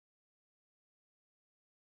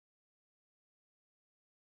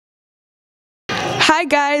Hi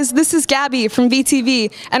guys, this is Gabby from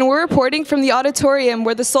VTV, and we're reporting from the auditorium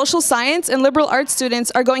where the social science and liberal arts students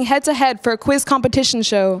are going head-to-head for a quiz competition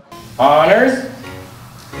show. Honors?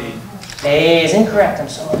 A is incorrect, I'm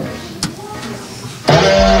sorry.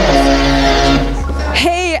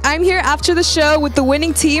 Hey, I'm here after the show with the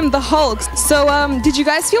winning team, the Hulks. So, did you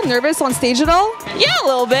guys feel nervous on stage at all? Yeah, a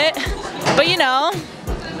little bit, but you know,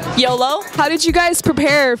 YOLO. How did you guys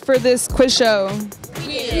prepare for this quiz show?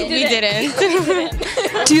 We didn't.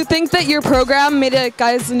 Do you think that your program made it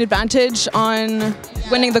guys an advantage on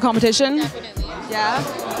winning the competition? Definitely.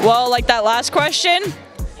 Yeah? Well, like that last question,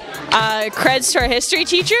 creds to our history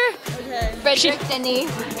teacher. Okay.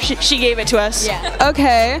 She gave it to us. Yeah.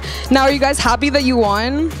 Okay. Now, are you guys happy that you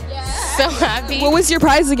won? Yeah. So happy. What was your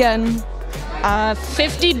prize again?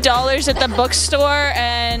 $50 at the bookstore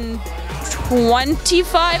and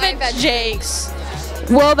 $25 at Jake's.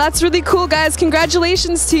 Well, that's really cool, guys.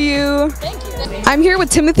 Congratulations to you. Thank you. I'm here with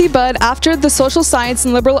Timothy Budd after the Social Science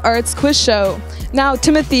and Liberal Arts quiz show. Now,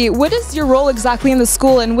 Timothy, what is your role exactly in the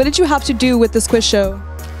school, and what did you have to do with this quiz show?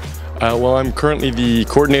 Well, I'm currently the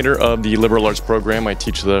coordinator of the Liberal Arts program. I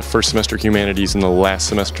teach the first semester humanities and the last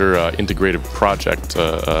semester integrated project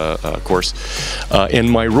course. And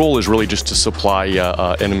my role is really just to supply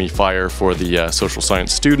enemy fire for the social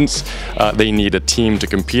science students. They need a team to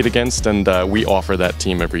compete against, and we offer that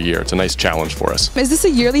team every year. It's a nice challenge for us. Is this a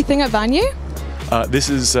yearly thing at Vanier? This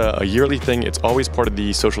is a yearly thing. It's always part of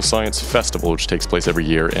the Social Science Festival, which takes place every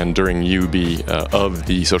year. And during UB of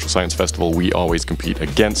the Social Science Festival, we always compete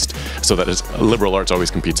against, so that is, liberal arts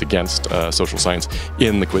always competes against social science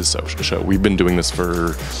in the quiz show. We've been doing this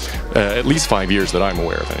for at least 5 years that I'm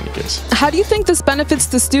aware of, in any case. How do you think this benefits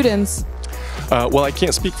the students? Well, I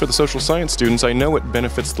can't speak for the social science students. I know it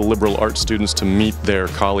benefits the liberal arts students to meet their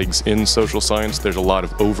colleagues in social science. There's a lot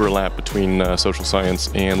of overlap between social science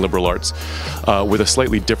and liberal arts with a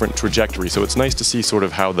slightly different trajectory. So it's nice to see sort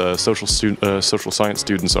of how the social science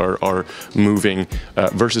students are moving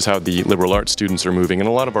versus how the liberal arts students are moving. And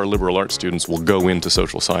a lot of our liberal arts students will go into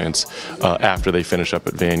social science after they finish up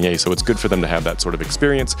at Vanier. So it's good for them to have that sort of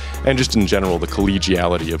experience, and just in general the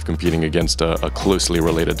collegiality of competing against a closely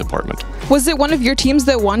related department. Was it one of your teams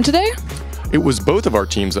that won today? It was both of our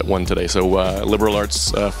teams that won today. So Liberal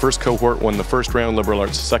Arts first cohort won the first round, Liberal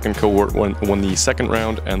Arts second cohort won the second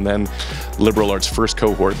round, and then Liberal Arts first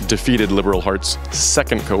cohort defeated Liberal Arts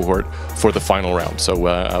second cohort for the final round. So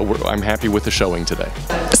I'm happy with the showing today.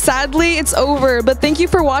 Sadly, it's over, but thank you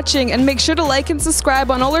for watching, and make sure to like and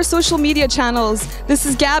subscribe on all our social media channels. This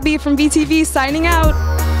is Gabby from VTV signing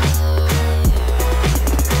out.